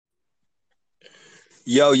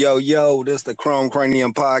Yo, yo, yo, this the Chrome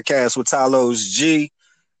Cranium Podcast with Talos G.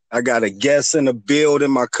 I got a guest in the building,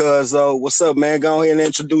 my cuzzo. What's up, man? Go ahead and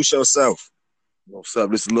introduce yourself. What's up?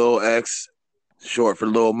 This is Lil X, short for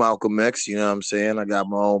Lil Malcolm X. You know what I'm saying? I got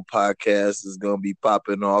my own podcast. It's gonna be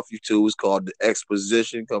popping off YouTube. It's called The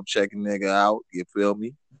Exposition. Come check a nigga out. You feel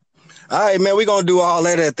me? All right, man, we gonna do all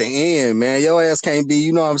that at the end, man. Your ass can't be,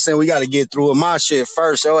 you know what I'm saying? We gotta get through with my shit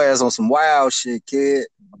first. Your ass on some wild shit, kid.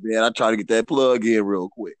 Man, I try to get that plug in real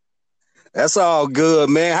quick. That's all good,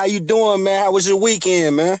 man. How you doing, man? How was your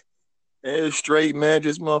weekend, man? And it's straight, man.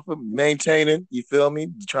 Just motherfucker maintaining. You feel me?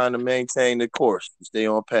 Trying to maintain the course, stay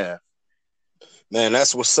on path. Man,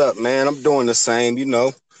 that's what's up, man. I'm doing the same, you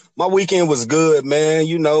know. My weekend was good, man.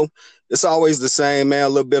 You know, it's always the same, man. A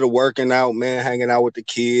little bit of working out, man, hanging out with the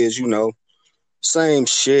kids, you know. Same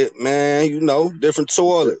shit, man. You know, different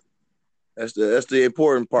toilet. That's the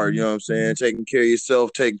important part. You know what I'm saying? Taking care of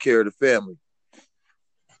yourself, taking care of the family.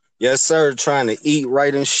 Yes, sir. Trying to eat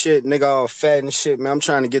right and shit, nigga, all fat and shit, man. I'm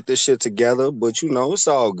trying to get this shit together, but you know, it's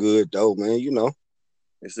all good though, man. You know.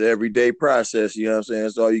 It's an everyday process. You know what I'm saying?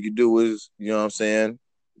 So all you can do is, you know what I'm saying,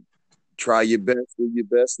 try your best, do your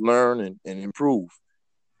best, learn and improve.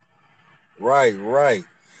 Right, right.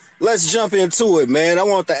 Let's jump into it, man. I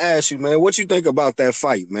want to ask you, man, what you think about that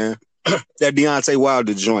fight, man? That Deontay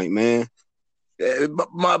Wilder joint, man.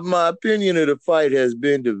 My opinion of the fight has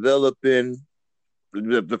been developing.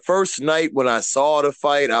 The first night when I saw the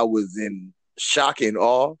fight, I was in shock and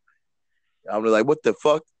awe. I was like, what the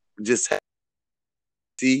fuck just happened?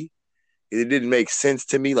 See? It didn't make sense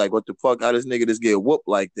to me. Like, what the fuck? How this nigga just get whooped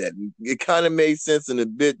like that? And it kind of made sense in a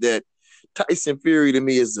bit that Tyson Fury to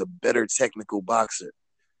me is a better technical boxer.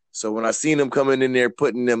 So when I seen him coming in there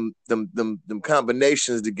putting them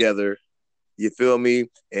combinations together, you feel me?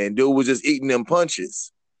 And dude was just eating them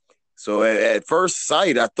punches. So at first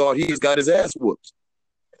sight, I thought he's got his ass whooped.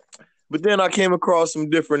 But then I came across some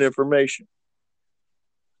different information.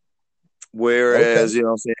 Okay. Whereas, you know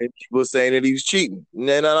what I'm saying, people were saying that he was cheating. And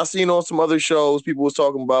then I seen on some other shows, people was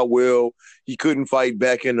talking about, well, he couldn't fight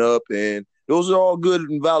backing up. And those are all good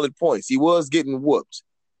and valid points. He was getting whooped.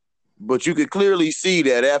 But you could clearly see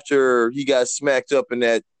that after he got smacked up in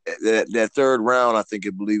that third round, I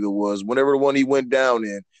believe it was, whenever the one he went down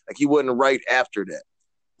in, like he wasn't right after that.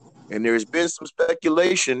 And there's been some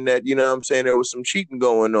speculation that, you know what I'm saying, there was some cheating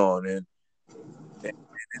going on. And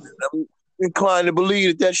I'm inclined to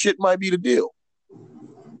believe that shit might be the deal.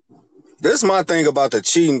 This is my thing about the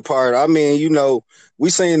cheating part. I mean, we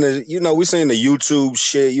seen the YouTube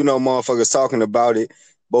shit, you know, motherfuckers talking about it.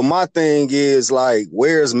 But my thing is like,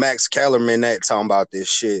 where's Max Kellerman at talking about this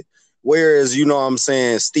shit? Whereas, you know what I'm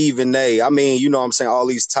saying, Stephen A. I mean, you know what I'm saying, all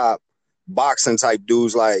these top boxing type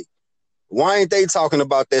dudes, like, why ain't they talking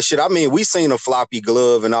about that shit? I mean, we seen a floppy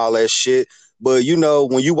glove and all that shit, but you know,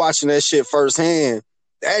 when you watching that shit firsthand,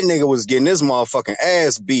 that nigga was getting his motherfucking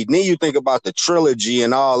ass beat. And then you think about the trilogy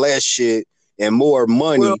and all that shit and more Well,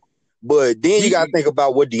 money. But then you he, gotta think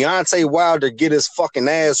about what Deontay Wilder get his fucking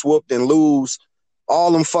ass whooped and lose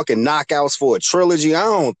all them fucking knockouts for a trilogy. I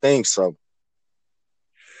don't think so.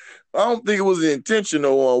 I don't think it was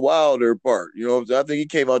intentional on Wilder part. You know what I'm saying? I think he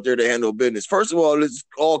came out there to handle business. First of all, let's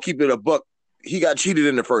all keep it a buck. He got cheated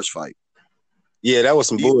in the first fight. Yeah, that was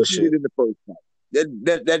some He got bullshit. cheated in the first fight.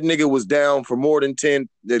 That nigga was down for more than 10.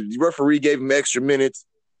 The referee gave him extra minutes,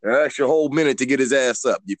 an extra whole minute to get his ass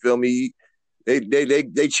up. You feel me? They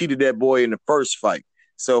cheated that boy in the first fight.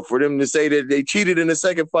 So for them to say that they cheated in the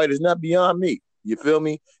second fight is not beyond me. You feel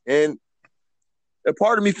me? And a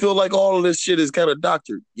part of me feel like all of this shit is kind of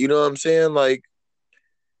doctored. You know what I'm saying? Like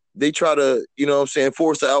they try to, you know what I'm saying,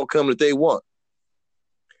 force the outcome that they want.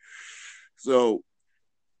 So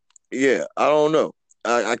yeah, I don't know.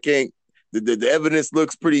 I can't. The evidence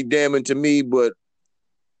looks pretty damning to me, but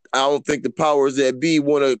I don't think the powers that be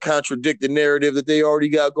want to contradict the narrative that they already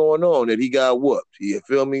got going on. That he got whooped. You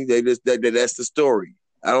feel me? They just that's the story.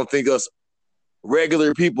 I don't think us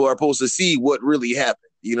regular people are supposed to see what really happened.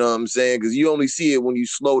 You know what I'm saying? Because you only see it when you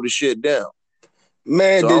slow the shit down.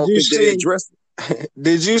 Man, So I don't think they addressed it.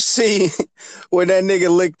 did you see when that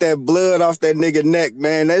nigga licked that blood off that nigga neck,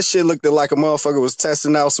 man? That shit looked like a motherfucker was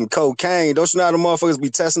testing out some cocaine. Don't you know how the motherfuckers be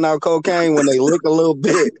testing out cocaine when they lick a little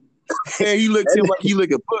bit? Man, he looked him like he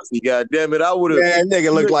licked a pussy. God damn it! I would have. Man, that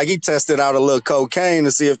nigga looked like he tested out a little cocaine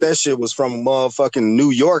to see if that shit was from motherfucking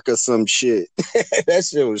New York or some shit. That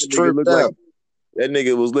shit was That nigga tripped looked like out. that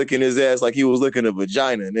nigga was licking his ass like he was licking a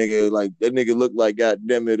vagina. Nigga, like that nigga looked like God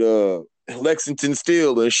damn it, Lexington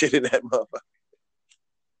Steel and shit in that motherfucker.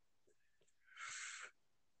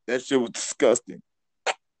 That shit was disgusting.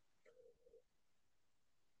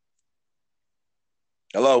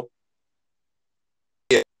 Hello.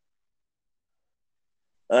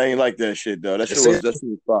 I ain't like that shit though. That shit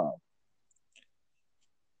was fine.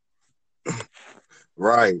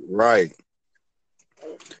 Right.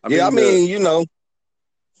 I mean, you know,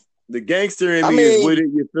 the gangster in me is with it.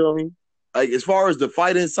 You feel me? Like as far as the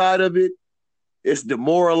fight inside of it, it's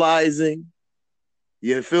demoralizing.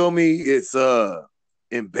 You feel me? It's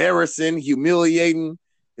embarrassing, humiliating.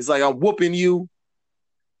 It's like I'm whooping you,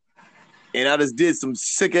 and I just did some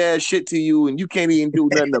sick ass shit to you, and you can't even do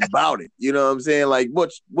nothing about it. You know what I'm saying? Like what,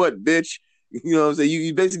 bitch? You know what I'm saying?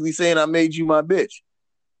 You basically saying I made you my bitch.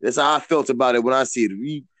 That's how I felt about it when I see it.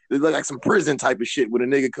 It looked like some prison type of shit when a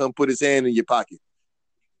nigga come put his hand in your pocket.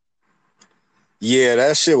 Yeah,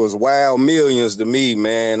 that shit was wild millions to me,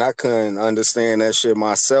 man. I couldn't understand that shit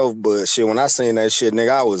myself, but shit, when I seen that shit, nigga,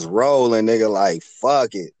 I was rolling, nigga, like,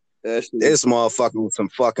 fuck it. This motherfucker was some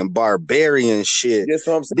fucking barbarian shit. That's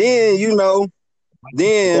what I'm saying. Then, you know,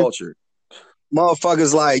 culture.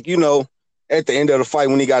 Motherfuckers like, you know, at the end of the fight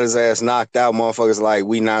when he got his ass knocked out, motherfuckers like,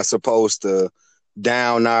 we not supposed to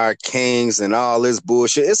down our kings and all this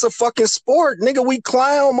bullshit. It's a fucking sport, nigga. We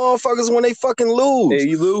clown motherfuckers when they fucking lose. Hey,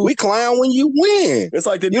 you lose. We clown when you win. It's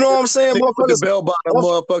like you know what I'm saying, motherfuckers. The bell bottom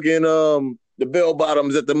motherfucking the bell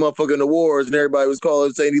bottoms at the motherfucking awards, and everybody was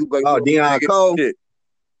calling saying he looked like Deion Cole. Shit.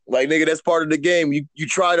 Like nigga, that's part of the game. You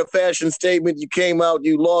tried a fashion statement, you came out,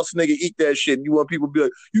 you lost, nigga. Eat that shit. You want people to be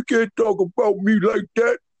like, you can't talk about me like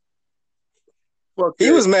that. Fuck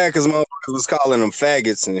he was mad because motherfuckers was calling them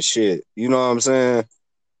faggots and shit. You know what I'm saying?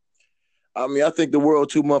 I mean, I think the world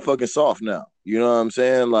too motherfucking soft now. You know what I'm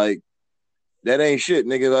saying? Like, that ain't shit,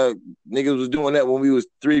 nigga. Like, niggas was doing that when we was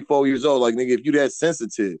 3-4 years old. Like, nigga, if you that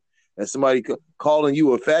sensitive and somebody calling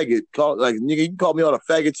you a faggot, nigga, you can call me all the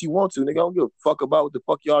faggots you want to. Nigga, I don't give a fuck about what the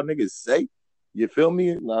fuck y'all niggas say. You feel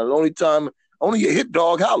me? Now, the only a hit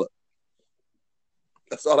dog holler.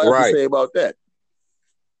 That's all I have to say about that.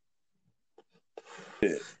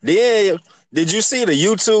 Yeah. Did you see the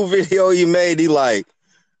YouTube video he made? He like,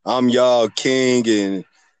 I'm y'all king and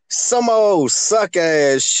some old suck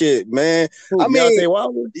ass shit, man. I mean,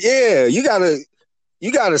 yeah, you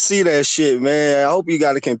gotta see that shit, man. I hope you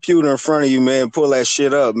got a computer in front of you, man. Pull that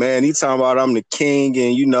shit up, man. He talking about I'm the king,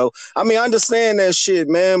 and you know, I mean, I understand that shit,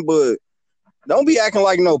 man, but don't be acting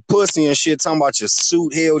like no pussy and shit. Talking about your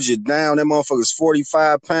suit held you down. That motherfucker's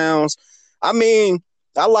 45 pounds. I mean,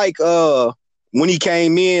 I like when he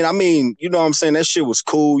came in. I mean, you know what I'm saying? That shit was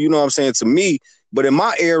cool. You know what I'm saying to me. But in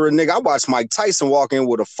my era, nigga, I watched Mike Tyson walk in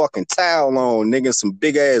with a fucking towel on, nigga, some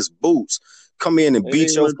big ass boots. Come in and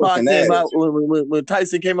beat your fucking ass. When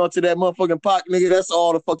Tyson came out to that motherfucking Pac, nigga, that's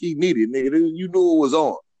all the fuck he needed, nigga. You knew it was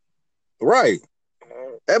on. Right.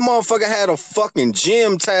 That motherfucker had a fucking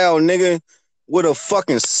gym towel, nigga, with a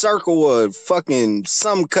fucking circle or fucking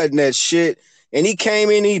some cutting that shit. And he came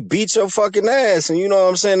in, he beat your fucking ass. And you know what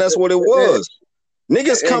I'm saying? That's what it was.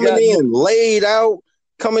 Niggas coming in laid out,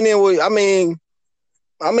 coming in with, I mean,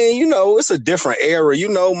 you know, it's a different era. You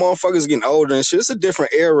know, motherfuckers getting older and shit. It's a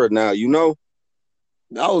different era now, you know?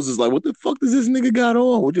 I was just like, what the fuck does this nigga got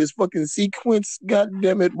on with this fucking sequence,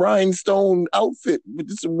 goddammit, rhinestone outfit? With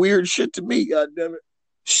this weird shit to me, goddammit.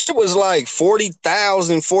 Shit was like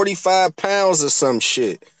 40,000, 45 pounds or some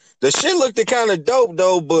shit. The shit looked kind of dope,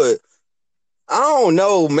 though, but I don't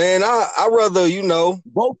know, man. I rather, you know.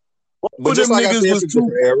 Both of them niggas was too...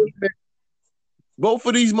 Both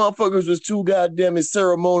of these motherfuckers was too goddamn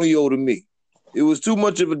ceremonial to me. It was too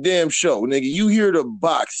much of a damn show, nigga. You here to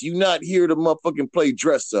box. You not here to motherfucking play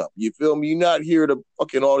dress up. You feel me? You not here to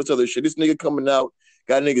fucking all this other shit. This nigga coming out,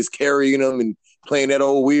 got niggas carrying them and playing that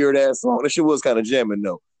old weird ass song. That shit was kind of jamming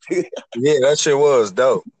though. Yeah, that shit was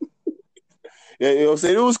dope. Yeah, you know what I'm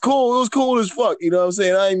saying? It was cool. It was cool as fuck. You know what I'm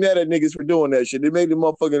saying? I ain't mad at niggas for doing that shit. It made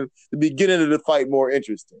the beginning of the fight more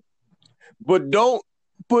interesting. But don't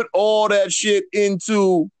put all that shit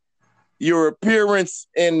into your appearance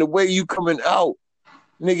and the way you coming out,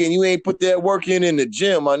 nigga, and you ain't put that work in the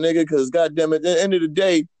gym, my nigga, because goddamn it, at the end of the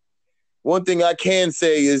day, one thing I can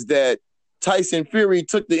say is that Tyson Fury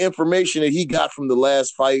took the information that he got from the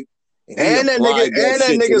last fight and that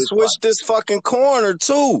nigga switched this fucking corner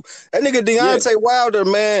too. That nigga Deontay Wilder,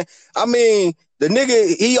 man. I mean, the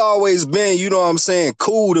nigga, he always been, you know what I'm saying,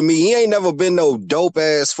 cool to me. He ain't never been no dope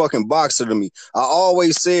ass fucking boxer to me. I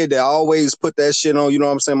always said that. I always put that shit on, you know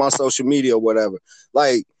what I'm saying, my social media or whatever.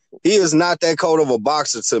 Like, he is not that cold of a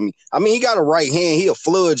boxer to me. I mean, he got a right hand. He'll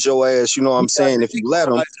flood your ass, you know what I'm saying, if you let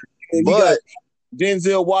him. He got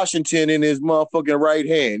Denzel Washington in his motherfucking right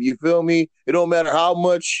hand. You feel me? It don't matter how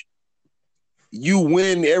much you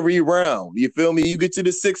win every round. You feel me? You get to the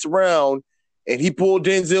 6th round, and he pulled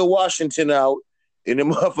Denzel Washington out, And the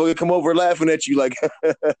motherfucker come over laughing at you like,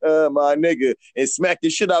 my nigga, and smack the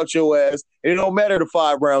shit out your ass. And it don't matter the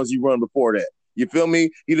 5 rounds you run before that. You feel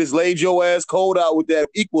me? He just laid your ass cold out with that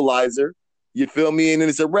equalizer. You feel me? And then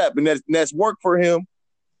it's a wrap. And that's work for him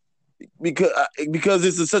because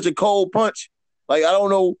this is such a cold punch. Like, I don't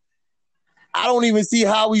know. I don't even see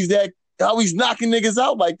how he's knocking niggas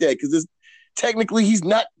out like that, because technically he's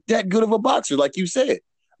not that good of a boxer, like you said.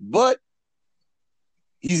 But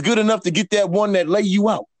he's good enough to get that one that lay you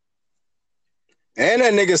out. And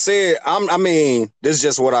that nigga said, I mean, this is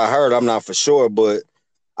just what I heard. I'm not for sure, but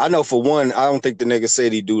I know for one, I don't think the nigga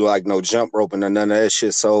said he do like no jump roping or none of that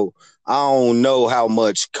shit. So I don't know how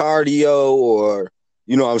much cardio or,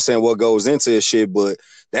 you know what I'm saying, what goes into this shit, but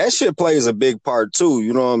that shit plays a big part too.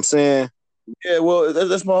 You know what I'm saying? Yeah, well,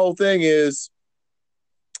 that's my whole thing is,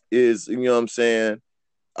 you know what I'm saying?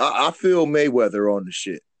 I feel Mayweather on the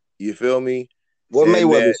shit. You feel me? What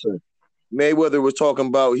Mayweather said? Mayweather was talking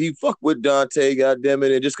about he fucked with Dante,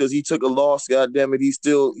 goddammit, and just because he took a loss, goddammit, he's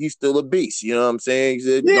still a beast. You know what I'm saying? He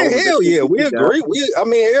said, yeah, hell yeah, we agree. I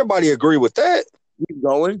mean, everybody agree with that. Keep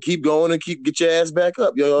going, and get your ass back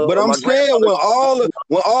up, yo. But I'm saying when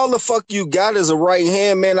all the fuck you got is a right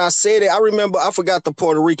hand, man. I said it. I remember, I forgot the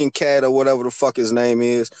Puerto Rican cat or whatever the fuck his name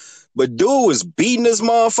is. But dude was beating his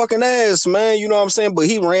motherfucking ass, man. You know what I'm saying? But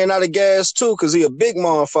he ran out of gas too, because he a big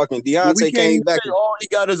motherfucking Deontay came back. All he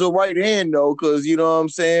got is a right hand though, because you know what I'm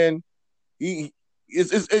saying?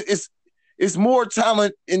 It's more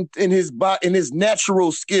talent in his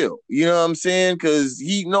natural skill. You know what I'm saying? Because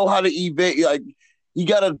he know how to evade. Like, he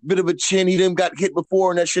got a bit of a chin. He done got hit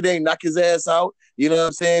before, and that shit ain't knock his ass out. You know what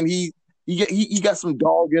I'm saying? He got some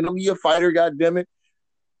dog in him. He a fighter, goddammit.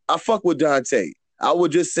 I fuck with Dante. I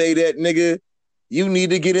would just say that, nigga, you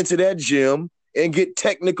need to get into that gym and get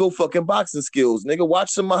technical fucking boxing skills. Nigga,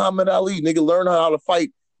 watch some Muhammad Ali. Nigga, learn how to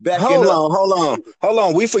fight back. Hold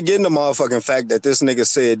on. We forgetting the motherfucking fact that this nigga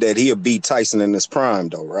said that he'll beat Tyson in his prime,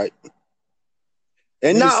 though, right?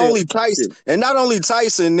 And not only Tyson,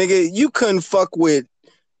 nigga, you couldn't fuck with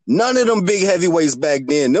none of them big heavyweights back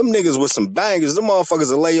then. Them niggas with some bangers. Them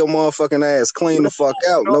motherfuckers will lay your motherfucking ass clean the fuck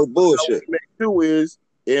out. No bullshit. Two is,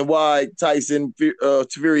 and why Tyson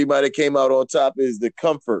Fury might have came out on top is the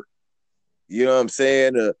comfort. You know what I'm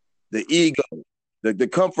saying? The ego. The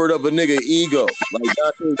comfort of a nigga ego. Like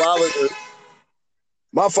Dante Wilder.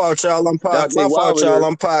 My fault, y'all. I'm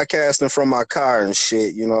podcasting from my car and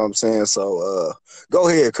shit. You know what I'm saying? So go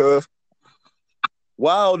ahead, cuz.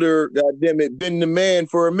 Wilder, goddammit, been the man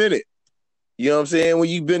for a minute. You know what I'm saying? When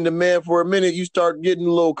you've been the man for a minute, you start getting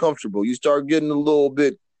a little comfortable. You start getting a little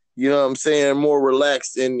bit, you know what I'm saying, more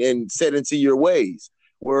relaxed and set into your ways.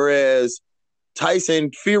 Whereas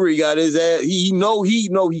Tyson Fury got his ass. He know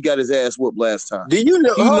he got his ass whooped last time. Do you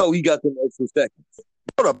know? He know he got the extra seconds.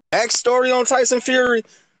 The backstory on Tyson Fury?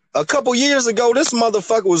 A couple years ago, this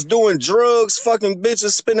motherfucker was doing drugs, fucking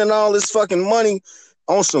bitches, spending all this fucking money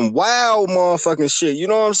on some wild motherfucking shit. You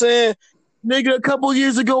know what I'm saying? Nigga, a couple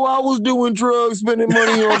years ago, I was doing drugs, spending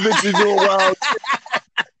money on bitches doing wild shit.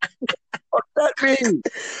 What that mean?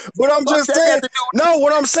 But I'm just saying. No,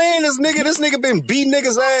 what I'm saying is, nigga, this nigga been beating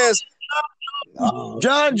niggas' ass.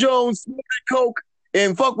 John Jones smoked coke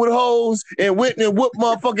and fuck with hoes and went and whooped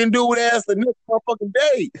motherfucking dude ass the next motherfucking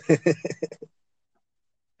day.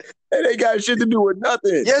 And they got shit to do with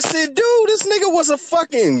nothing. Yes, it do. This nigga was a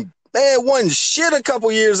fucking man, wasn't shit a couple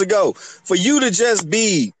years ago. For you to just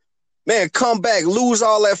be, man, come back, lose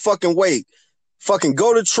all that fucking weight, fucking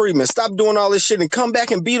go to treatment, stop doing all this shit, and come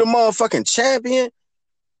back and beat a motherfucking champion.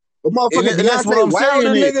 The motherfucking Deontay Wilder,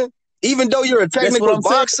 nigga. Even though you're a technical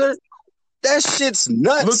boxer, that shit's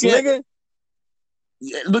nuts, nigga.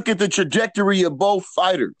 Look at the trajectory of both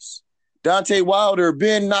fighters. Dante Wilder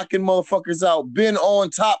been knocking motherfuckers out, been on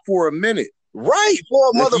top for a minute. Right, for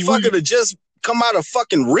a motherfucker to just come out of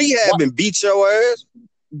fucking rehab and beat your ass.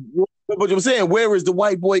 But I'm saying, where is the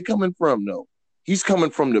white boy coming from, though? He's coming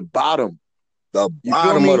from the bottom. The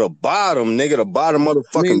bottom of the bottom, nigga. The bottom of the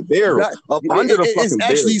fucking barrel. Up under the fucking barrel. It's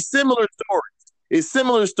actually similar stories. It's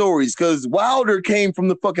similar stories because Wilder came from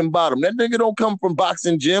the fucking bottom. That nigga don't come from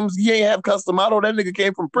boxing gyms. He ain't have custom auto. That nigga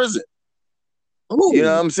came from prison. Ooh. You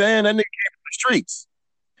know what I'm saying? That nigga came from the streets.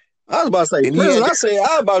 I was about to say prison. I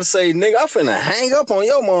was about to say, nigga, I finna hang up on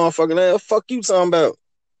your motherfucking ass. Fuck you talking about.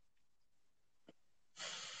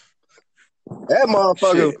 That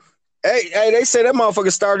motherfucker. Hey, they say that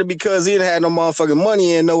motherfucker started because he didn't have no motherfucking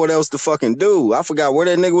money and know what else to fucking do. I forgot where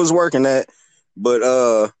that nigga was working at, but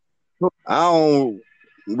I don't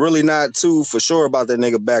really not too for sure about that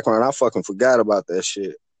nigga background. I fucking forgot about that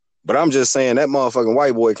shit. But I'm just saying that motherfucking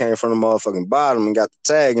white boy came from the motherfucking bottom and got the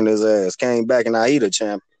tag in his ass, came back and now he the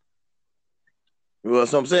champ. Well,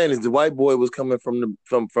 what I'm saying is the white boy was coming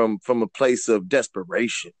from a place of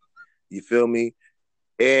desperation. You feel me?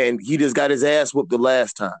 And he just got his ass whooped the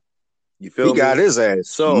last time. You He feel got me? his ass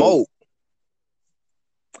smoked.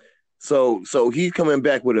 So he's coming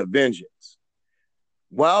back with a vengeance.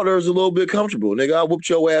 Wilder's a little bit comfortable. Nigga, I whooped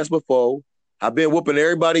your ass before. I've been whooping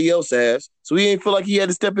everybody else's ass. So he ain't feel like he had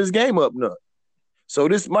to step his game up none. So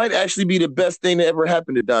this might actually be the best thing that ever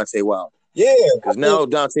happened to Deontay Wilder. Yeah. Because now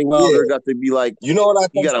Deontay Wilder got to be like, you know what I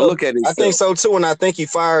think? You got to look at himself. I think so too, and I think he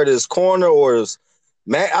fired his corner or his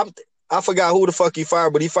man. I forgot who the fuck he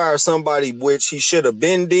fired, but he fired somebody which he should have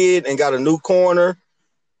been did and got a new corner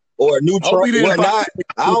or a new trainer. Well,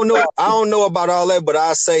 I don't know about all that, but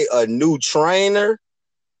I say a new trainer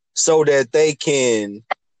so that they can,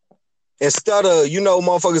 instead of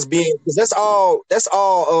motherfuckers being, because that's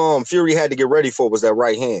all Fury had to get ready for was that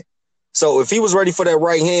right hand. So if he was ready for that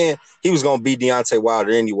right hand, he was gonna beat Deontay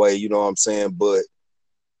Wilder anyway. You know what I'm saying? But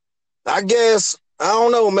I guess I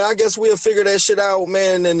don't know, man. I guess we'll figure that shit out,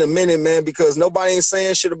 man, in a minute, man, because nobody ain't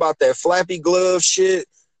saying shit about that flappy glove shit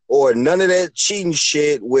or none of that cheating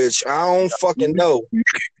shit, which I don't fucking know. You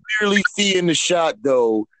can clearly see in the shot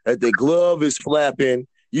though that the glove is flapping.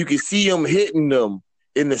 You can see him hitting them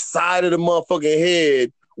in the side of the motherfucking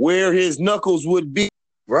head where his knuckles would be.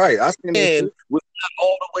 Right, I seen it was not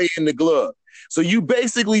all the way in the glove. So you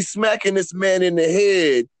basically smacking this man in the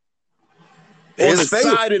head on the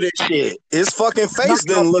side of the shit. His fucking face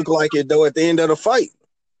didn't look like it though at the end of the fight.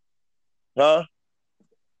 Huh?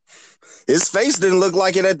 His face didn't look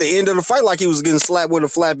like it at the end of the fight, like he was getting slapped with a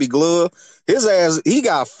flappy glove. His ass, he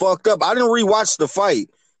got fucked up. I didn't rewatch the fight,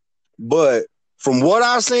 but from what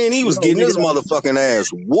I seen, he was getting his motherfucking ass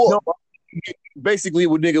whooped. Basically,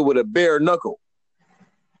 with nigga with a bare knuckle.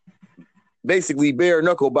 Basically, bare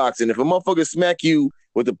knuckle boxing. If a motherfucker smack you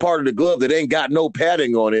with the part of the glove that ain't got no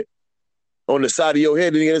padding on it, on the side of your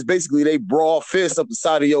head, nigga, that's basically they brawl fist up the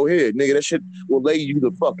side of your head. Nigga, that shit will lay you the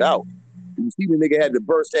fuck out. You see the nigga had the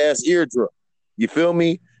burst ass eardrum. You feel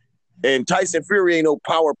me? And Tyson Fury ain't no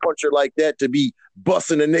power puncher like that to be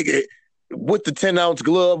busting a nigga with the 10-ounce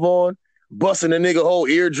glove on, busting a nigga whole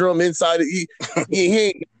eardrum inside. He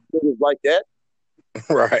ain't like that.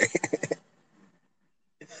 Right.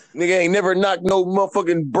 Nigga ain't never knocked no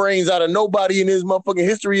motherfucking brains out of nobody in his motherfucking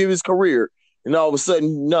history of his career. And all of a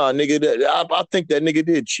sudden, nah, nigga, I think that nigga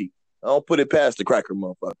did cheat. I don't put it past the cracker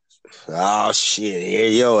motherfuckers. Oh, shit. Here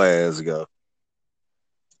your ass go.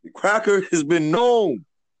 The cracker has been known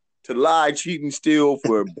to lie, cheat, and steal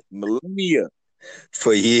for millennia.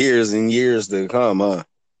 For years and years to come, huh?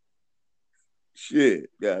 Shit.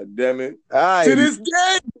 God damn it. To this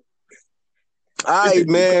day. All right,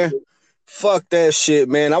 man. Fuck that shit,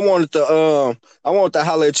 man. I wanted to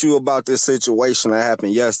holler at you about this situation that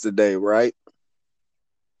happened yesterday, right?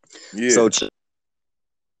 Yeah. So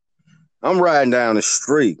I'm riding down the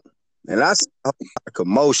street and I see a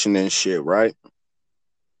commotion and shit, right?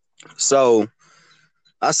 So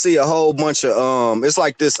I see a whole bunch of it's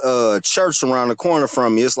like this church around the corner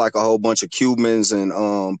from me. It's like a whole bunch of Cubans and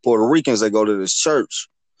Puerto Ricans that go to this church.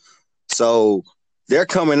 So they're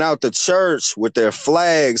coming out the church with their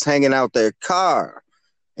flags hanging out their car.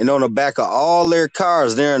 And on the back of all their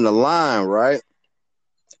cars, they're in the line, right?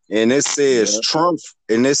 And it says Trump,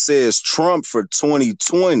 and it says Trump for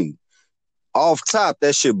 2020. Off top,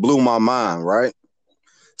 that shit blew my mind, right?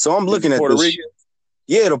 So I'm looking at Puerto Ricans?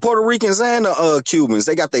 Yeah, the Puerto Ricans and the Cubans.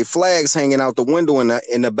 They got their flags hanging out the window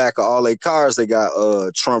in the back of all their cars. They got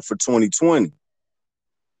Trump for 2020.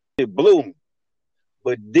 It blew me.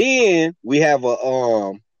 But then we have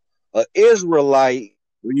a Israelite.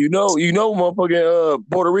 You know, motherfucking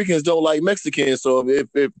Puerto Ricans don't like Mexicans. So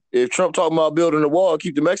if Trump talking about building a wall,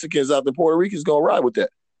 keep the Mexicans out, the Puerto Ricans gonna ride with that.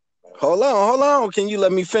 Hold on. Can you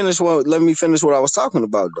let me finish what I was talking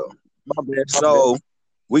about though? My bad. So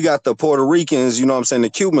we got the Puerto Ricans, you know what I'm saying? The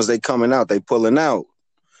Cubans, they coming out, they pulling out.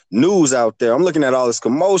 News out there. I'm looking at all this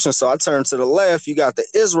commotion. So I turn to the left. You got the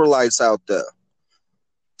Israelites out there.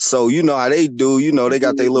 So you know how they do, they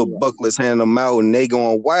got their little bucklets handing them out and they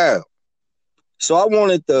going wild. So I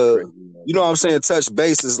wanted to, touch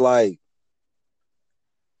bases like,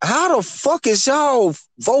 how the fuck is y'all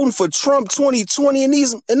voting for Trump 2020 and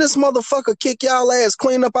this motherfucker kick y'all ass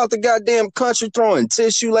clean up out the goddamn country, throwing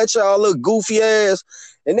tissue, let y'all look goofy ass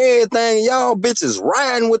and everything. Y'all bitches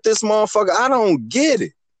riding with this motherfucker. I don't get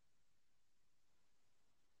it.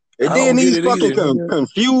 And then these fucking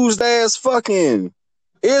confused ass fucking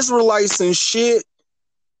Israelites and shit.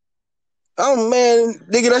 Oh man,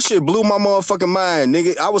 nigga, that shit blew my motherfucking mind,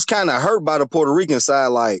 nigga. I was kind of hurt by the Puerto Rican side,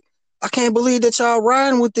 like, I can't believe that y'all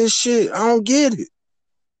riding with this shit. I don't get it.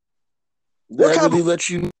 What kind of let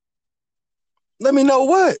you? Let me know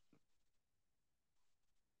what.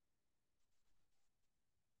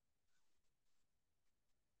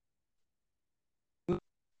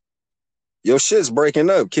 Your shit's breaking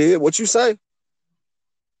up, kid. What you say?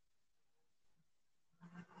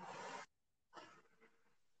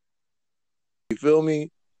 You feel me?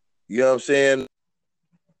 You know what I'm saying?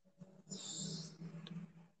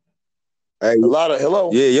 Hey, A lot of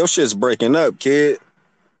hello. yeah, your shit's breaking up, kid.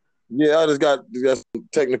 Yeah, I just got some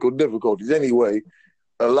technical difficulties. Anyway,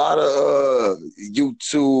 a lot of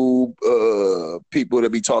YouTube people that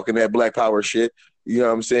be talking that Black Power shit. You know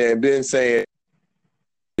what I'm saying? Been saying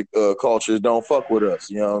cultures don't fuck with us.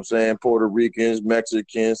 You know what I'm saying? Puerto Ricans,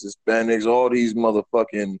 Mexicans, Hispanics, all these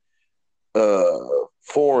motherfucking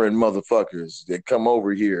foreign motherfuckers that come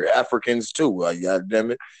over here, Africans too. God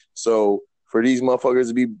damn it! So for these motherfuckers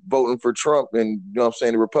to be voting for Trump, and you know what I'm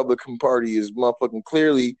saying, the Republican Party is motherfucking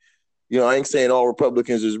clearly. You know, I ain't saying all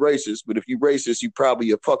Republicans is racist, but if you racist, you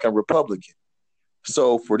probably a fucking Republican.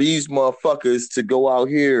 So for these motherfuckers to go out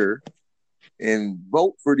here and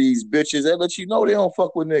vote for these bitches, that lets you know they don't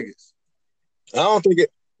fuck with niggas. I don't think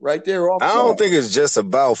it. Right there, off I don't think it's just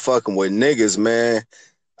about fucking with niggas, man.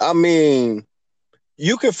 I mean,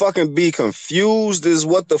 you can fucking be confused as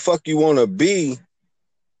what the fuck you want to be.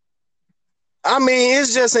 I mean,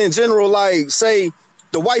 it's just in general, like, say,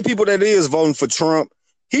 the white people that is voting for Trump,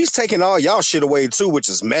 he's taking all y'all shit away too, which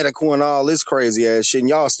is medical and all this crazy ass shit, and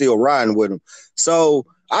y'all still riding with him. So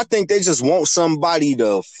I think they just want somebody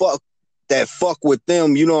to fuck with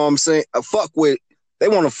them, you know what I'm saying? They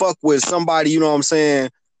want to fuck with somebody, you know what I'm saying,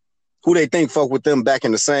 who they think fuck with them back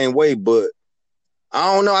in the same way, but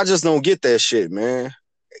I don't know, I just don't get that shit, man.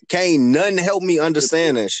 Can't nothing help me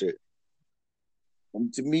understand that shit.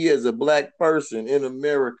 And to me, as a black person in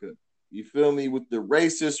America, you feel me, with the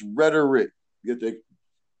racist rhetoric,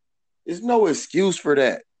 there's no excuse for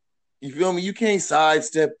that. You feel me? You can't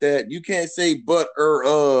sidestep that. You can't say, but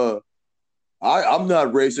I'm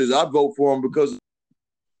not racist. I vote for him because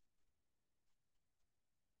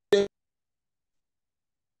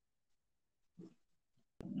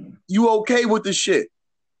you okay with the shit.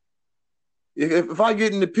 If I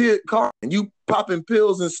get in the car and you popping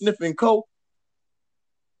pills and sniffing coke,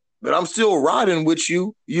 but I'm still riding with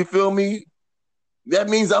you, you feel me? That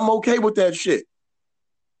means I'm okay with that shit.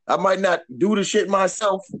 I might not do the shit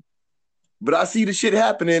myself, but I see the shit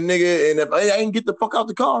happening, nigga, and if I ain't get the fuck out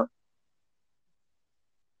the car,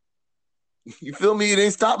 you feel me? It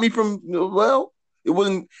didn't stop me from, well, it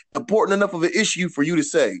wasn't important enough of an issue for you to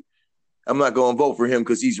say, I'm not going to vote for him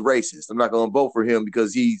because he's racist. I'm not going to vote for him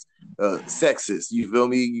because he's sexist. You feel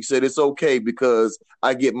me? You said it's okay because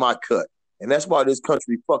I get my cut. And that's why this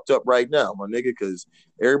country fucked up right now, my nigga, because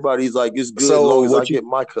everybody's like, it's good as long as I get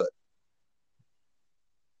my cut.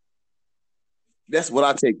 That's what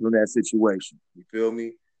I take from that situation. You feel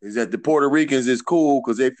me? Is that the Puerto Ricans is cool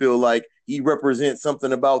because they feel like he represents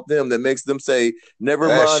something about them that makes them say, never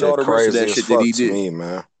mind all the rest of that shit that he did. Me,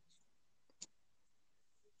 man.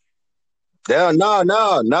 No.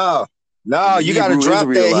 You got to drop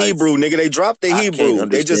that Hebrew, nigga. They dropped the Hebrew.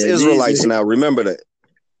 They just Israelites now. Remember that.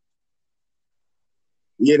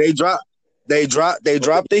 Yeah, they dropped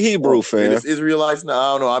the Hebrew, fam. It's Israelites now.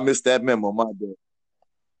 I don't know. I missed that memo. My bad.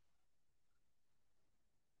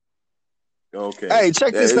 Okay. Hey,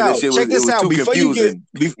 check this out. Check this out. Before you get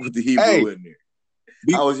with the Hebrew in there.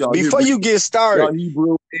 Before you get started,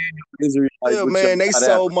 Hebrew and yeah, man, they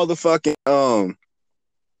so motherfucking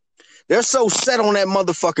they're so set on that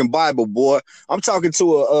motherfucking Bible, boy. I'm talking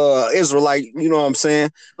to a Israelite, you know what I'm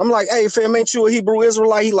saying? I'm like, hey, fam, ain't you a Hebrew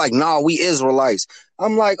Israelite? He like, nah, we Israelites.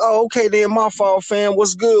 I'm like, oh, okay, then my fault, fam.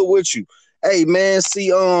 What's good with you? Hey, man, see,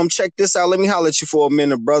 check this out. Let me holler at you for a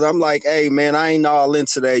minute, brother. I'm like, hey, man, I ain't all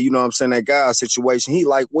into that, you know what I'm saying, that guy situation. He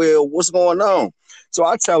like, well, what's going on? So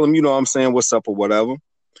I tell him, you know what I'm saying, what's up or whatever.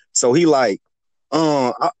 So he like,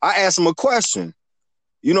 I asked him a question.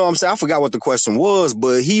 You know what I'm saying? I forgot what the question was,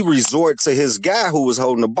 but he resort to his guy who was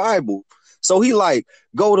holding the Bible. So he like,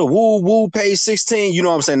 go to woo page 16. You know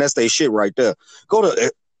what I'm saying? That's their shit right there. Go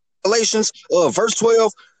to Galatians, verse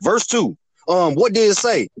 12, verse 2. What did it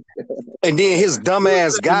say? And then his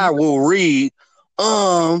dumbass guy will read,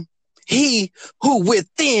 he who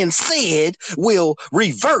within said will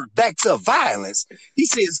revert back to violence. He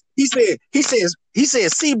says,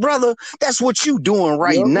 see, brother, that's what you doing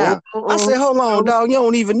right now. I said, hold on, dog, you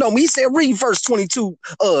don't even know me. He said, read verse 22,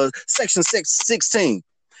 section 16.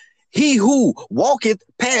 He who walketh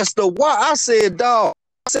past the wall. I said, dog,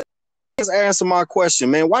 just answer my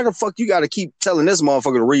question, man. Why the fuck you got to keep telling this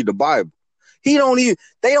motherfucker to read the Bible? They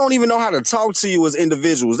don't even know how to talk to you as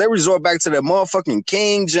individuals. They resort back to that motherfucking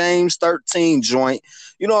King James 13 joint.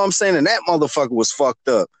 You know what I'm saying? And that motherfucker was fucked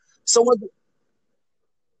up. So what?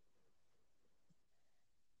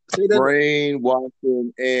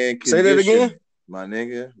 Brainwashing and Say that again? conditioning, my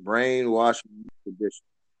nigga. Brainwashing and conditioning.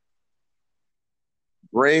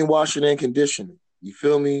 Brainwashing and conditioning. You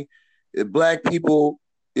feel me? If black people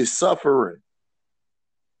is suffering,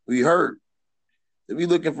 we hurt. If we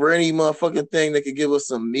looking for any motherfucking thing that could give us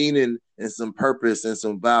some meaning and some purpose and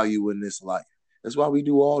some value in this life. That's why we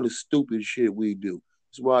do all the stupid shit we do.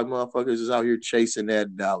 That's why motherfuckers is out here chasing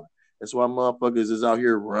that dollar. That's why motherfuckers is out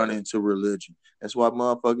here running to religion. That's why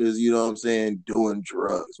motherfuckers, you know what I'm saying, doing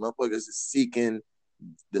drugs. Motherfuckers is seeking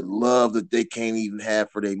the love that they can't even have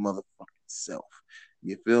for their motherfucking self.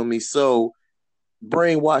 You feel me? So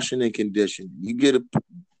brainwashing and conditioning.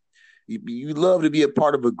 You love to be a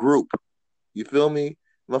part of a group. You feel me?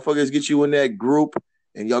 Motherfuckers get you in that group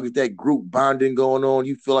and y'all get that group bonding going on.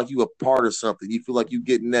 You feel like you a part of something. You feel like you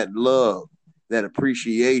getting that love, that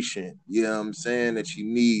appreciation, you know what I'm saying, that you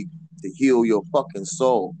need to heal your fucking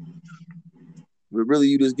soul. But really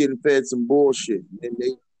you just getting fed some bullshit. And they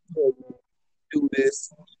tell you do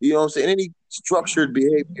this, you know what I'm saying? Any structured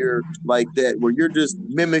behavior like that where you're just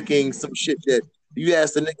mimicking some shit that you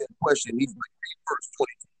ask the nigga a question, he's like, verse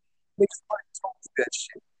 22. Niggas told you that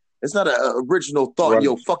shit. It's not an original thought in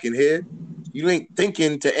your fucking head. You ain't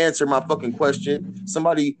thinking to answer my fucking question.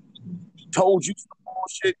 Somebody told you some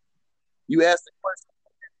bullshit. You asked the question,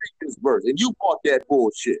 this verse, and you bought that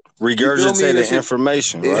bullshit. Regurgitated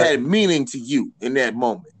information, it right? had meaning to you in that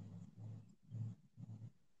moment.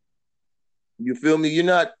 You feel me?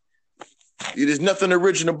 There's nothing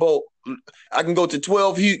original. I can go to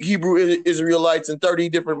 12 Hebrew Israelites in 30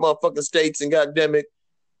 different motherfucking states, and goddamn it,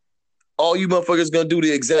 all you motherfuckers gonna do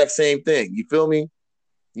the exact same thing. You feel me?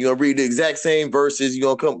 You gonna read the exact same verses. You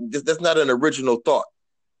gonna come. That's not an original thought.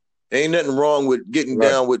 There ain't nothing wrong with getting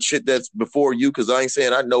down with shit that's before you. Because I ain't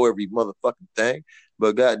saying I know every motherfucking thing,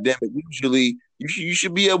 but goddamn it, usually you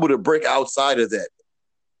should be able to break outside of that.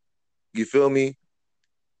 You feel me?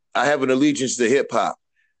 I have an allegiance to hip hop.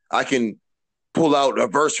 I can pull out a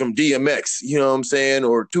verse from DMX, you know what I'm saying,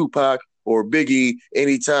 or Tupac or Biggie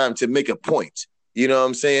anytime to make a point. You know what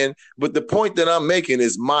I'm saying? But the point that I'm making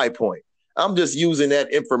is my point. I'm just using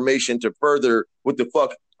that information to further what the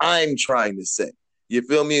fuck I'm trying to say. You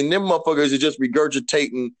feel me? And them motherfuckers are just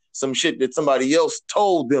regurgitating some shit that somebody else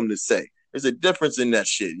told them to say. There's a difference in that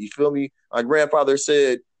shit. You feel me? My grandfather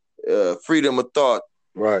said freedom of thought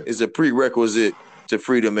is a prerequisite to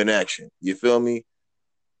freedom in action. You feel me?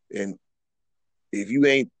 And if you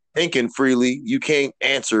ain't thinking freely, you can't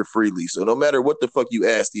answer freely. So no matter what the fuck you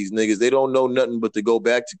ask these niggas, they don't know nothing but to go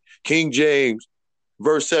back to King James,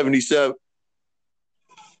 verse 77,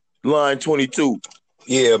 line 22.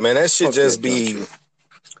 Yeah, man, that shit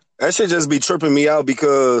just be tripping me out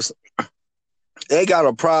because they got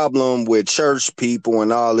a problem with church people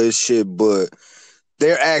and all this shit, but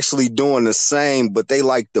they're actually doing the same, but they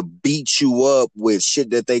like to beat you up with shit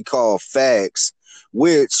that they call facts,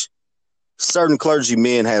 which certain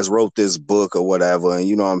clergymen has wrote this book or whatever, and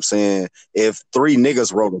you know what I'm saying? If three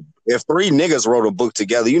niggas wrote a book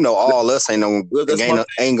together, you know all us ain't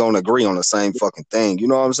gonna agree on the same fucking thing. You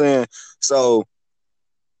know what I'm saying? So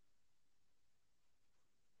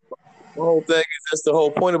the whole thing is that's the whole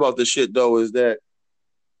point about this shit though, is that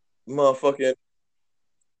motherfucking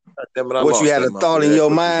what you had a thought in your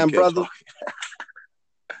mind, brother?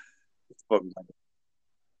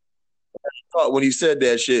 When you said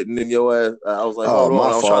that shit, and then your ass, I was like, hold on,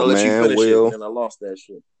 I was trying to let you finish it, and then I lost that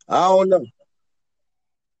shit. I don't know.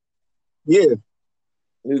 Yeah.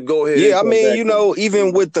 You go ahead. Yeah, I mean, you know,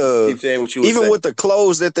 even with the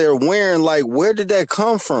clothes that they're wearing, like, where did that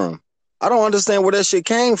come from? I don't understand where that shit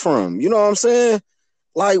came from. You know what I'm saying?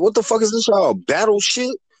 Like, what the fuck is this, y'all battle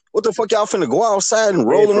shit? What the fuck y'all finna go outside and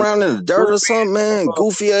roll around in the dirt or something, man?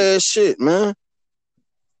 Goofy ass shit, man.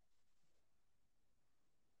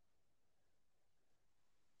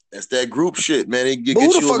 That's that group shit, man. Who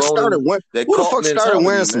the fuck started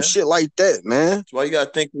wearing some shit like that, man? That's why you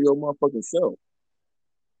gotta think for your motherfucking self.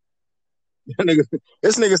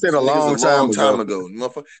 This nigga said a long time ago.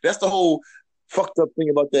 That's the whole fucked up thing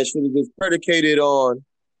about that shit. It's predicated on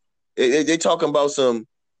they talking about some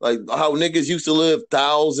like how niggas used to live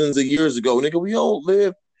thousands of years ago. Nigga, we don't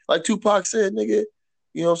live like Tupac said, nigga.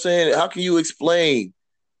 You know what I'm saying? How can you explain?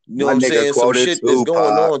 You know what I'm saying? Some shit that's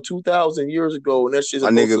going on 2,000 years ago, and that shit's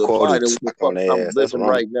supposed to apply to what the fuck I'm living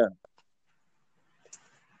right now.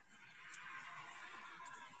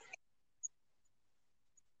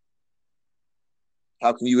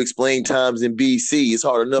 How can you explain times in BC? It's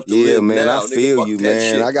hard enough to Yeah, live man, now. I Nigga, feel fuck you, that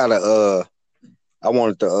man. shit. I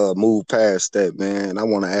wanted to move past that, man. I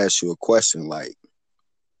want to ask you a question. Like,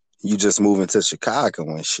 you just moving to Chicago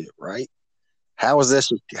and shit, right? How is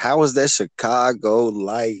that Chicago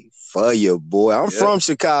life for you, boy? I'm from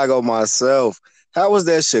Chicago myself. How was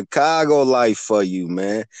that Chicago life for you,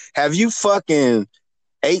 man? Have you fucking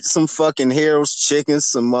ate some fucking Harold's chicken,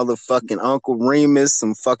 some motherfucking Uncle Remus,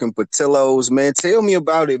 some fucking Patillos, man? Tell me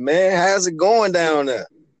about it, man. How's it going down there?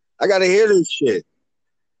 I gotta hear this shit.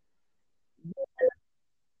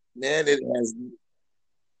 Man, it has.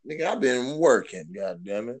 Nigga, I've been working,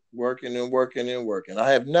 goddamn it, working and working and working. I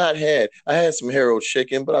have not had. I had some Harold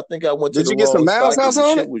chicken, but I think I went to Did the you get some wrong Mouse spot because House the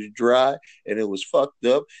on shit it? was dry and it was fucked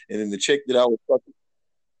up. And then the chick that I was fucking,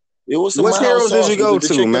 it was some Which mild Harold's did sauce. you But go the to,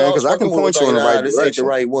 chick that man? I was Because I fucking can with was point you like, in the nah, right this ain't the direction.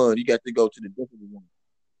 right one. You got to go to the different one.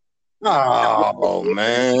 Oh,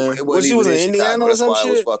 man. It What, wasn't you was even in in Indiana Chicago. or That's some why it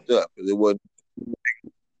was shit? fucked up because it wasn't.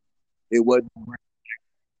 It wasn't.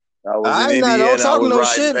 I was in I ain't not don't Indiana. I talk was no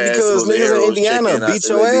riding shit past because those niggas in Harold's Indiana chicken. I beat said,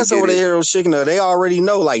 your let me ass get over the it. Harold's chicken. They already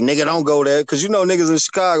know, like, nigga, don't go there. Because you know niggas in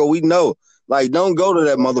Chicago, we know. Like, don't go to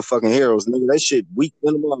that motherfucking Harold's, nigga. That shit weak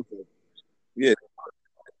in the motherfucker. Yeah.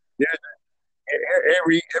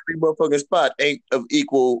 Every motherfucking spot ain't of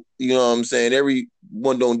equal, you know what I'm saying? Every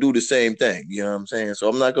one don't do the same thing, you know what I'm saying? So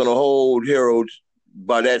I'm not gonna hold Harold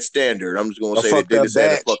by that standard. I'm just gonna A say that fucked they up just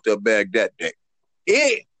had a batch. fucked up bag that day.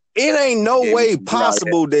 It ain't no Gave me way some dry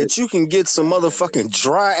possible ass that you can get some motherfucking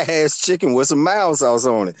dry ass chicken with some mild sauce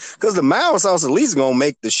on it. Because the mild sauce at least gonna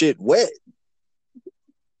make the shit wet.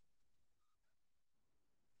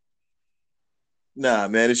 Nah,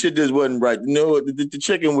 man, the shit just wasn't right. You know, the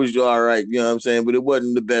chicken was all right, you know what I'm saying? But it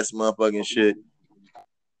wasn't the best motherfucking shit.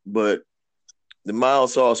 But the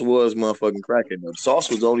mild sauce was motherfucking cracking though. The sauce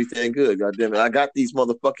was the only thing good. God damn it. I got these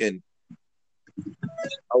motherfucking.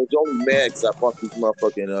 I was only mad because I bought these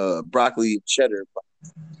motherfucking broccoli and cheddar. I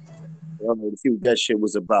don't know what that shit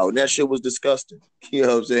was about. And that shit was disgusting. You know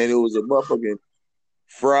what I'm saying? It was a motherfucking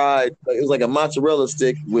fried. It was like a mozzarella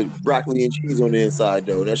stick with broccoli and cheese on the inside,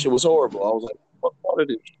 though. That shit was horrible. I was like, what part of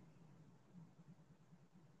this?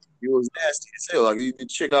 It was nasty as hell. Like the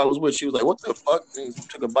chick I was with, she was like, "What the fuck?" And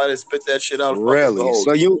took a bite and spit that shit out. Fucking the Really? whole.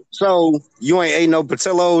 So you ain't ate no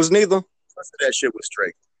Patillos neither? That shit was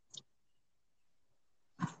straight.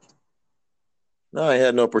 No, I ain't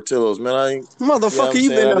had no Portillo's, man. I ain't. Motherfucker, You know what I'm you saying?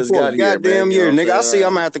 been I there just for a got here, man. goddamn You know year, what I'm nigga. I see saying? I'm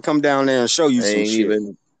gonna have to come down there and show you I some ain't shit.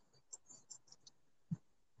 even.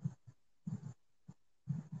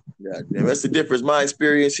 God damn, that's the difference. My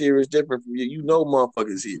experience here is different from you. You know,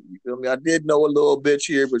 motherfuckers here. You feel me? I did know a little bitch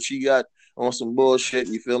here, but she got on some bullshit.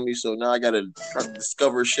 You feel me? So now I gotta try to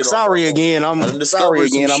discover shit on Sorry my own. again. I I'm done sorry discovered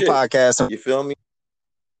some again. I'm shit. podcasting. You feel me?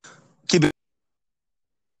 Keep it.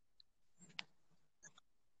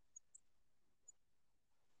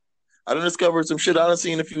 I done discovered some shit. I done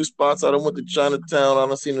seen a few spots. I done went to Chinatown. I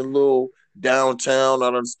done seen a little downtown.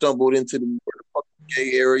 I done stumbled into where the fucking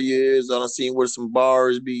gay area is. I done seen where some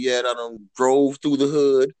bars be at. I done drove through the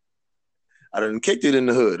hood. I done kicked it in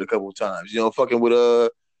the hood a couple of times. You know, fucking with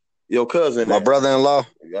your cousin. My brother-in-law.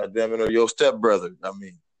 God damn it, or your stepbrother. I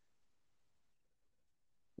mean,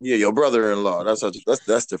 yeah, your brother-in-law. That's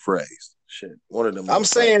the phrase. Shit, one of them. I'm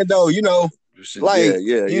saying though, you know, like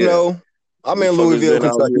you know, I'm in Louisville,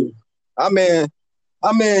 Kentucky. I'm in.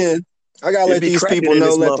 I gotta let these people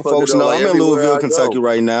know, let the folks know. I'm in Louisville, Kentucky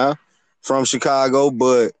right now, from Chicago.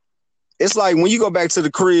 But it's like when you go back to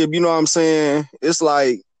the crib, you know what I'm saying? It's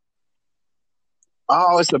like,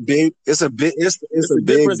 oh, it's a big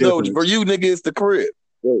difference though. difference. For you, nigga, it's the crib.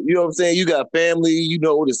 You know what I'm saying? You got family, you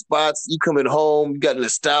know the spots, you coming home, you got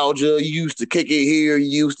nostalgia, you used to kick it here,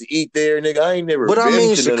 you used to eat there, nigga. I ain't never but been I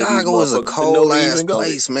mean, to none of these Chicago is a cold ass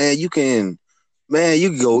place, man. You can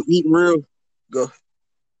go eat real go.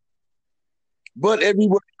 But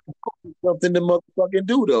everywhere something to motherfucking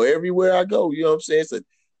do though. Everywhere I go, you know what I'm saying? It's a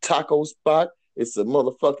taco spot, it's a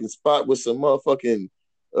motherfucking spot with some motherfucking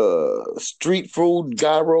street food,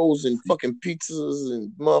 gyros and fucking pizzas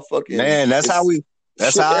and motherfucking man. That's how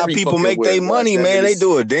our people make their money, man. They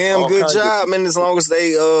do a damn good job, man. As long as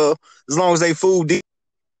they food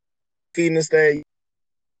feeding us that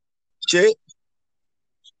shit.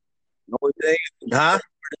 No thing, huh?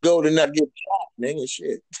 To go to not get shot, nigga.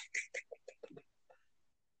 Shit.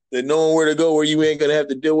 They knowing where to go where you ain't gonna have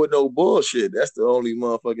to deal with no bullshit. That's the only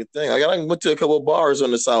motherfucking thing. I went to a couple of bars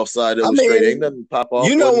on the south side that was straight. Ain't nothing pop off.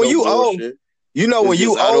 You know when you old. You know when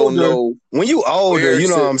you older. When you older, you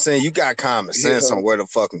know what I'm saying. You got common sense on where to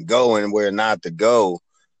fucking go and where not to go.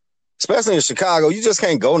 Especially in Chicago, you just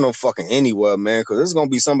can't go no fucking anywhere, man, because there's gonna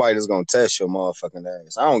be somebody that's gonna test your motherfucking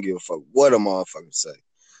ass. I don't give a fuck what a motherfucker say.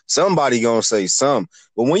 Somebody gonna say something.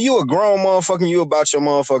 But when you a grown motherfucker, you about your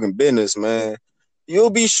motherfucking business, man. You'll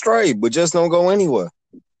be straight, but just don't go anywhere.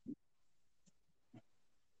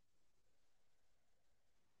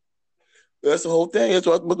 That's the whole thing. That's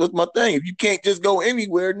what's my thing. If you can't just go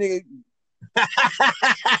anywhere, nigga,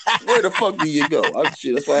 where the fuck do you go?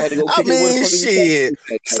 Shit, that's why I had to go kick it. Where the fuck shit.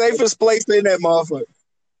 Safest place in that motherfucker.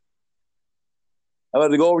 I had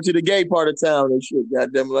to go over to the gay part of town and shit.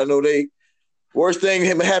 Goddamn it, I know they. Worst thing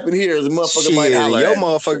happen here is a motherfucker might holler your at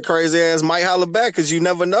motherfucker crazy ass might holler back because you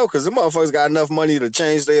never know because the motherfuckers got enough money to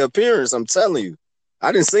change their appearance. I'm telling you.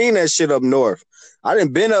 I didn't seen that shit up north. I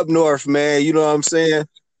didn't been up north, man. You know what I'm saying?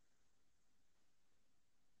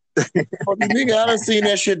 Nigga, I done seen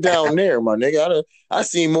that shit down there, my nigga. I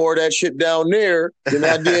seen more of that shit down there than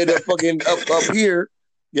I did fucking up here.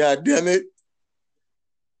 God damn it.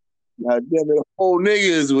 God damn it. Whole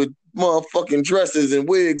niggas with motherfucking dresses and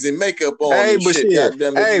wigs and makeup on. Hey, and but shit. God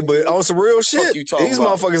damn it. Hey, but on some real shit, these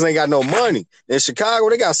motherfuckers ain't got no money. In Chicago,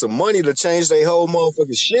 they got some money to change their whole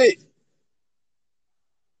motherfucking shit.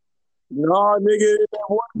 No, nigga.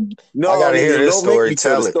 No, I gotta hear this story.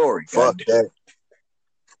 Tell it. Fuck that.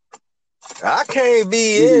 I can't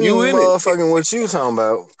be in you motherfucking it. What you talking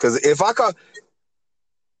about? Because if I call,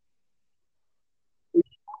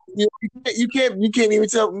 you can't even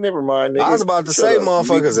tell. Never mind, nigga. I was about to say,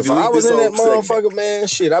 motherfuckers, if I was in that motherfucker, man,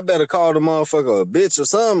 shit, I better call the motherfucker a bitch or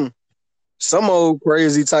something. Some old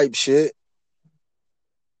crazy type shit.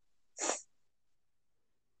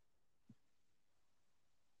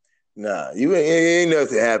 Nah, you ain't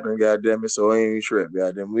nothing happened, goddamn it. So ain't even trip,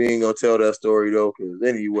 goddamn. We ain't gonna tell that story though, because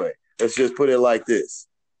anyway, let's just put it like this.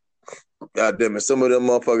 Goddamn it, some of them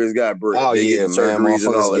motherfuckers got bread. Oh they yeah, man, surgeries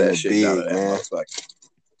and all of that shit big, out of that man. motherfucker.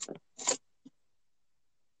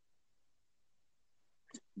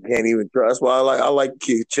 Can't even trust. That's why I like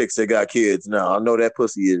chicks that got kids now. I know that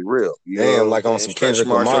pussy is real. You Damn, know, like on some Kendrick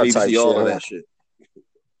Lamar type shit. All of that shit.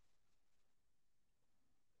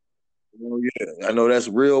 Oh yeah, I know that's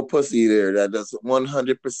real pussy there. That's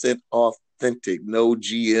 100% authentic. No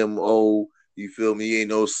GMO. You feel me? Ain't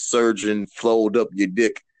no surgeon flowed up your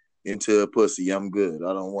dick into a pussy. I'm good.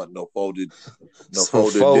 I don't want no folded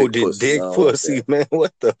dick pussy, man.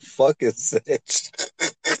 What the fuck is that?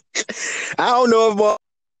 I don't know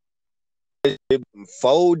if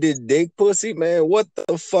folded dick pussy, man. What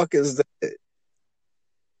the fuck is that?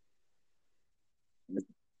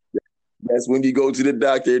 That's when you go to the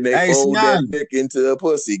doctor and they fold that dick into a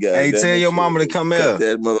pussy, guy. Hey, tell your mama to come here.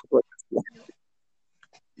 That motherfucker.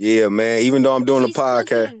 Yeah, man. Even though I'm doing the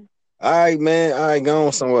podcast. All right, man. All right, go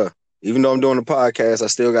on somewhere. Even though I'm doing the podcast, I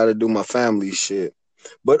still got to do my family shit.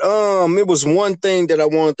 But it was one thing that I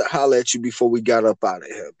wanted to holler at you before we got up out of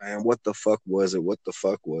here, man. What the fuck was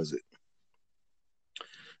it?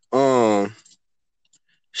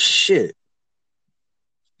 Shit.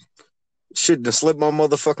 Shit done slipped my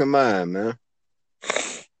motherfucking mind, man.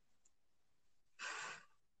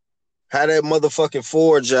 How that motherfucking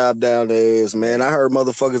Ford job down there is, man. I heard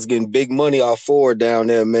motherfuckers getting big money off Ford down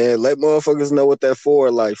there, man. Let motherfuckers know what that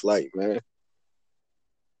Ford life like, man.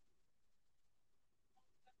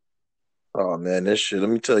 Oh, man, this shit. Let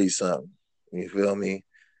me tell you something. You feel me?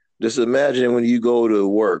 Just imagine when you go to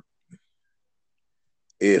work,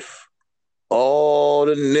 if all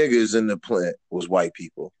the niggas in the plant was white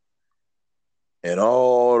people and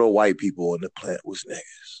all the white people in the plant was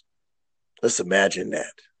niggas. Let's imagine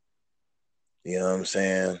that. You know what I'm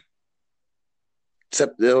saying?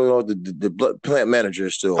 Except the plant manager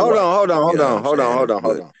is still Hold white.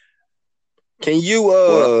 on. Can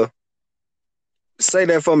you say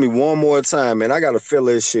that for me one more time, man? I gotta feel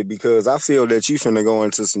that shit because I feel that you finna go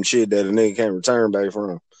into some shit that a nigga can't return back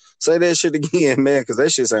from. Say that shit again, man, because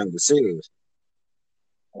that shit sounds serious.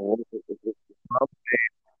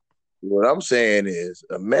 What I'm saying is,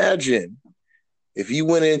 imagine if you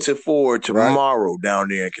went into Ford tomorrow down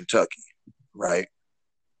there in Kentucky, right?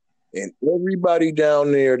 And everybody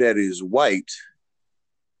down there that is white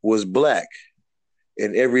was black,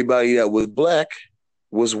 and everybody that was black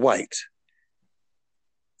was white.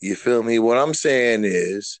 You feel me? What I'm saying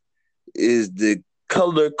is the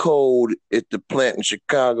color code at the plant in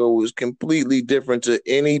Chicago is completely different to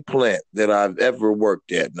any plant that I've ever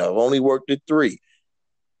worked at. And I've only worked at 3.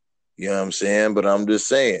 You know what I'm saying? But I'm just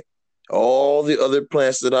saying, all the other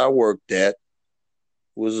plants that I worked at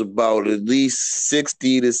was about at least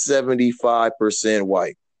 60 to 75%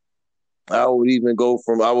 white. I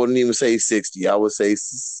wouldn't even say 60. I would say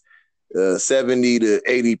 70 to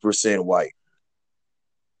 80% white.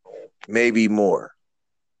 Maybe more.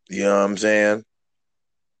 You know what I'm saying?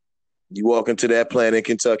 You walk into that plant in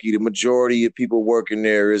Kentucky, the majority of people working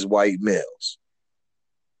there is white males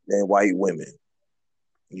and white women.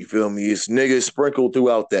 You feel me? It's niggas sprinkled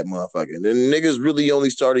throughout that motherfucker. And the niggas really only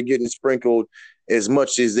started getting sprinkled as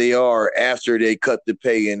much as they are after they cut the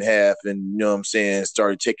pay in half and, you know what I'm saying,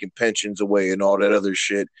 started taking pensions away and all that other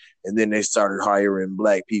shit. And then they started hiring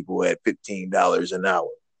black people at $15 an hour.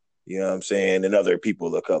 You know what I'm saying? And other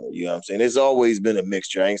people of color. You know what I'm saying? It's always been a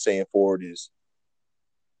mixture. I ain't saying Ford has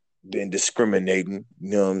been discriminating.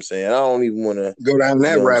 You know what I'm saying? I don't even want to, Go down you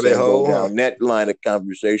that know what I'm rabbit saying, go hole, huh? down that line of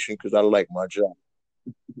conversation because I like my job.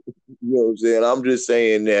 You know what I'm saying? I'm just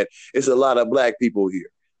saying that it's a lot of black people here.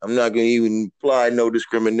 I'm not going to even apply no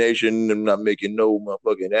discrimination. I'm not making no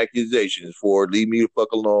motherfucking accusations for it. Leave me the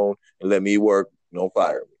fuck alone and let me work. Don't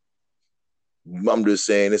fire me. I'm just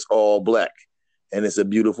saying it's all black. And it's a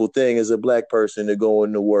beautiful thing as a black person to go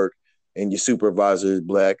into work and your supervisor is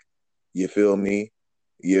black. You feel me?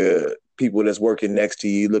 Your people that's working next to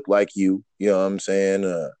you look like you. You know what I'm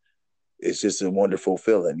saying? It's just a wonderful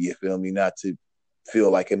feeling. You feel me? Not to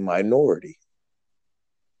feel like a minority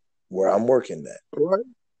where I'm working at. Right.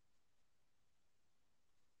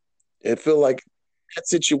 It feel like that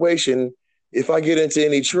situation, if I get into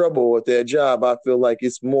any trouble with that job, I feel like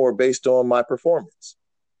it's more based on my performance.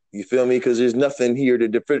 You feel me? Because there's nothing here to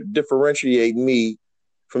differentiate me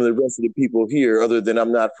from the rest of the people here other than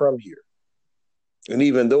I'm not from here. And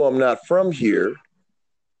even though I'm not from here,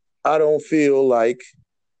 I don't feel like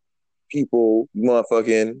people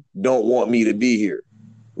motherfucking don't want me to be here,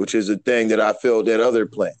 which is a thing that I felt at other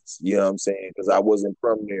plants. You know what I'm saying? Because I wasn't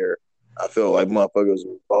from there. I felt like motherfuckers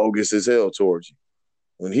were bogus as hell towards you.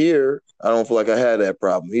 When here, I don't feel like I had that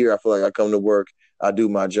problem. Here, I feel like I come to work, I do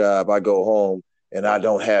my job, I go home, and I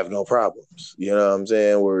don't have no problems. You know what I'm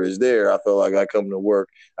saying? Whereas there, I feel like I come to work,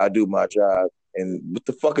 I do my job, and what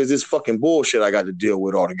the fuck is this fucking bullshit I got to deal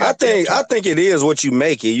with all the goddamn I time? think it is what you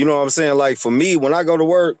make it. You know what I'm saying? Like for me, when I go to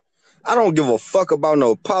work, I don't give a fuck about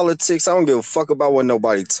no politics. I don't give a fuck about what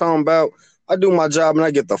nobody talking about. I do my job and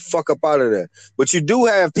I get the fuck up out of there. But you do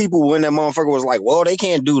have people when that motherfucker was like, well, they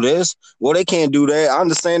can't do this. Well, they can't do that. I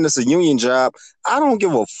understand it's a union job. I don't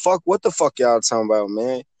give a fuck what the fuck y'all talking about,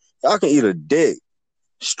 man. Y'all can eat a dick.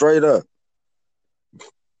 Straight up.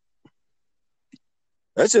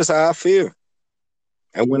 That's just how I feel.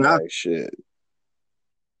 And when I Like shit.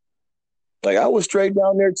 Like I was straight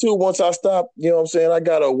down there too. Once I stopped, you know what I'm saying? I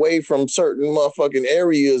got away from certain motherfucking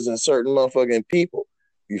areas and certain motherfucking people.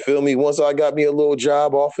 You feel me? Once I got me a little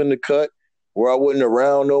job off in the cut where I wasn't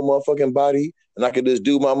around no motherfucking body and I could just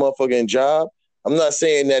do my motherfucking job. I'm not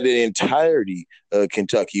saying that the entirety of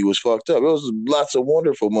Kentucky was fucked up. It was lots of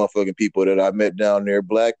wonderful motherfucking people that I met down there,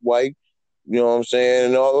 black, white, you know what I'm saying?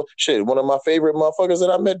 And all shit. One of my favorite motherfuckers that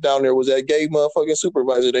I met down there was that gay motherfucking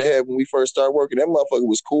supervisor they had when we first started working. That motherfucker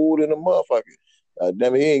was cool than a motherfucker. God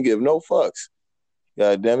damn it, he ain't give no fucks.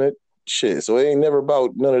 God damn it. Shit. So it ain't never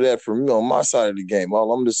about none of that for me on my side of the game.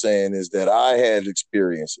 All I'm just saying is that I had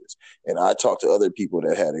experiences and I talked to other people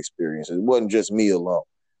that had experiences. It wasn't just me alone.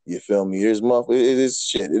 You feel me? There's motherfuckers. It is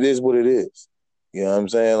shit. It is what it is. You know what I'm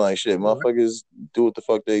saying? Like shit, motherfuckers do what the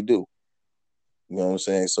fuck they do. You know what I'm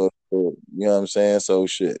saying? So, you know what I'm saying? So,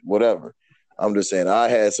 shit, whatever. I'm just saying I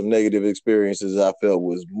had some negative experiences I felt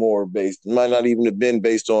was more based, might not even have been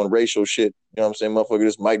based on racial shit. You know what I'm saying? Motherfucker,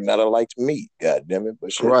 this might not have liked me. God damn it.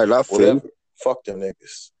 But shit, right, I feel whatever. Fuck them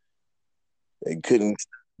niggas. They couldn't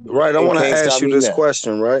right. I and want to can't ask stop you me this now.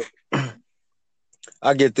 question, right?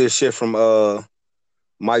 I get this shit from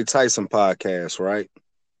Mike Tyson podcast, right?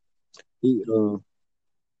 He,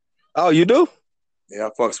 oh, you do? Yeah, I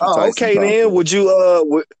fucks with Oh, Tyson okay then. podcast. Would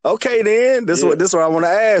you okay then? Yeah. This is what I want to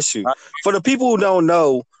ask you. For the people who don't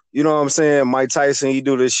know, you know what I'm saying? Mike Tyson, he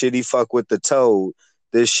do this shit, he fuck with the toad.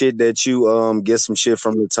 This shit that you get some shit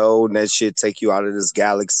from the toad and that shit take you out of this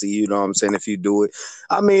galaxy, you know what I'm saying, if you do it.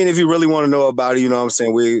 I mean, if you really want to know about it, you know what I'm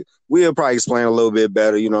saying, we'll probably explain a little bit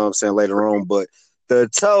better, you know what I'm saying, later on. But the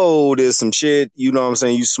toad is some shit, you know what I'm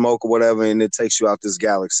saying, you smoke or whatever, and it takes you out this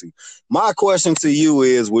galaxy. My question to you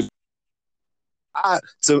is,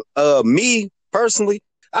 me personally,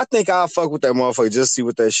 I think I'll fuck with that motherfucker just see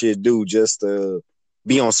what that shit do, just to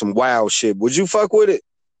be on some wild shit. Would you fuck with it?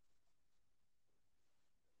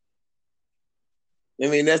 I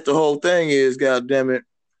mean, that's the whole thing is, God damn it.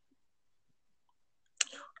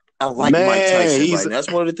 I like Mike Man, Tyson right now.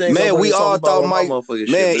 That's one of the things I'm man, going we to talk all about thought on my Mike, motherfucking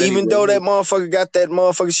shit. man, But even anyway, though that motherfucker got that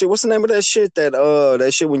motherfucking shit, what's the name of that shit?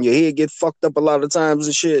 That shit when your head get fucked up a lot of times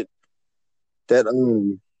and shit. That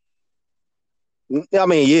I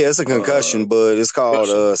mean, yeah, it's a concussion, but it's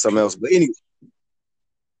called something else. But anyway,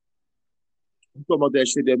 I'm talking about that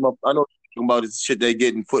shit that I know about the shit they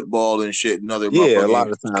get in football and shit and other Yeah, a motherfucking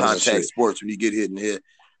lot of times and contact shit. sports when you get hit in the head.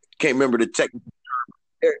 Can't remember the technical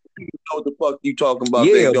term. You know what the fuck you talking about?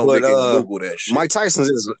 Yeah, They don't. but They can Google that shit. Mike Tyson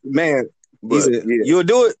is man. But yeah, You'll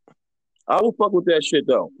do it. I will fuck with that shit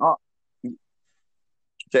though.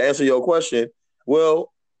 To answer your question,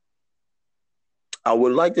 well, I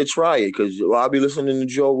would like to try it because I'll be listening to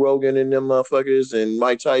Joe Rogan and them motherfuckers and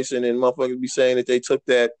Mike Tyson and motherfuckers be saying that they took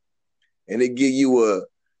that and it give you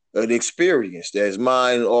an experience that's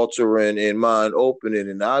mind altering and mind opening,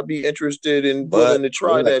 and I'd be interested and willing to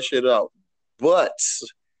try that shit out. But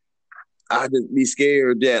I just be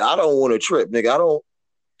scared that I don't want to trip, nigga. I don't,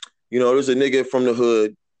 there's a nigga from the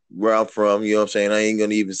hood where I'm from, you know what I'm saying? I ain't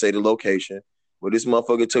gonna even say the location, but this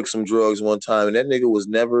motherfucker took some drugs one time and that nigga was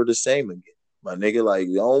never the same again. My nigga, like,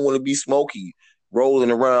 I don't want to be smoky,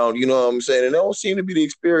 rolling around, you know what I'm saying? And they don't seem to be the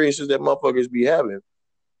experiences that motherfuckers be having.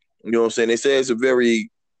 You know what I'm saying? They say it's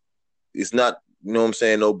not, you know what I'm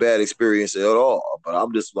saying, no bad experience at all. But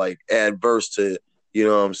I'm just like adverse to, you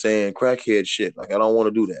know what I'm saying, crackhead shit. Like, I don't want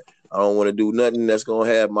to do that. I don't want to do nothing that's going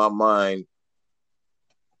to have my mind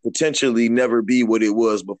potentially never be what it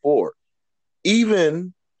was before.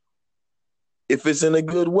 Even if it's in a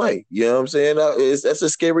good way. You know what I'm saying? That's a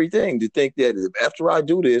scary thing to think that after I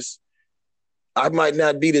do this, I might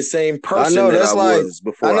not be the same person I was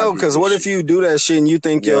before. I know, because what if you do that shit and you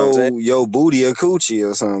think your booty a coochie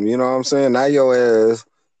or something? You know what I'm saying? Now your ass,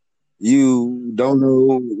 you don't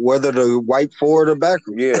know whether to wipe forward or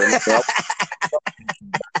backward. Yeah.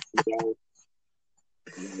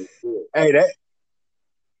 Hey,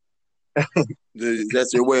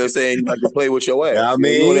 that's your way of saying you like to play with your ass. I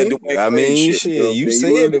mean, shit, you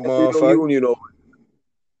said it, motherfucker. You know.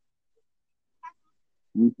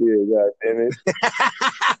 You said, goddamn it,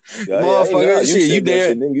 motherfucker.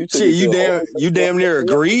 Shit, you damn near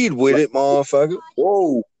agreed with it, motherfucker.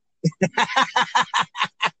 Whoa.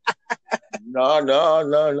 No,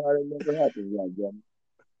 that never happened, goddamn.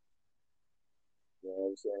 You know what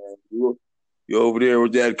I'm saying? You over there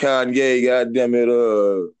with that Kanye, goddamn it,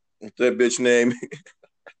 what's that bitch name?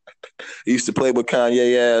 He used to play with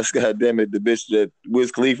Kanye ass, goddamn it, the bitch that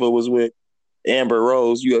Wiz Khalifa was with. Amber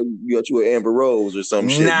Rose, you got you an Amber Rose or some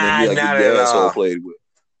shit. Nah, like not your at asshole all. Played with.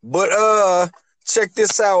 But check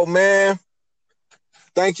this out, man.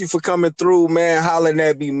 Thank you for coming through, man. Hollering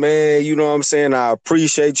at me, man. You know what I'm saying? I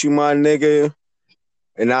appreciate you, my nigga.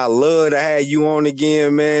 And I love to have you on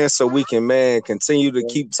again, man, so we can, man, continue to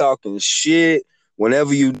keep talking shit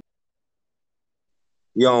whenever you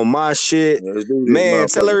on my shit. Man,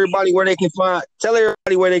 tell everybody where they can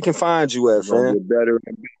find you at, fam. Get better.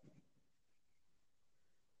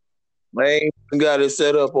 I ain't got it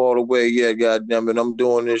set up all the way yet, goddamn it. I'm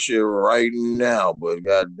doing this shit right now, but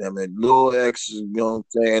goddamn it, Lil X, you know what I'm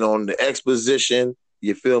saying, on the exposition,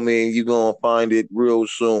 you feel me? You gonna find it real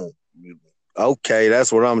soon. Okay,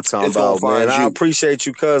 that's what I'm talking about, man. I appreciate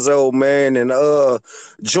you, cuz old man, and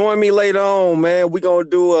join me later on, man. We gonna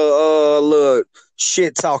do a little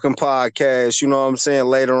shit talking podcast, you know what I'm saying,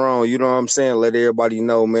 later on, you know what I'm saying? Let everybody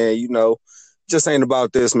know, man, just ain't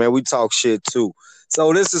about this, man. We talk shit too.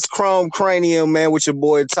 So this is Chrome Cranium, man, with your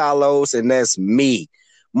boy Talos, and that's me.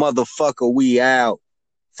 Motherfucker, we out.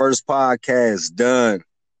 First podcast done.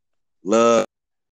 Love.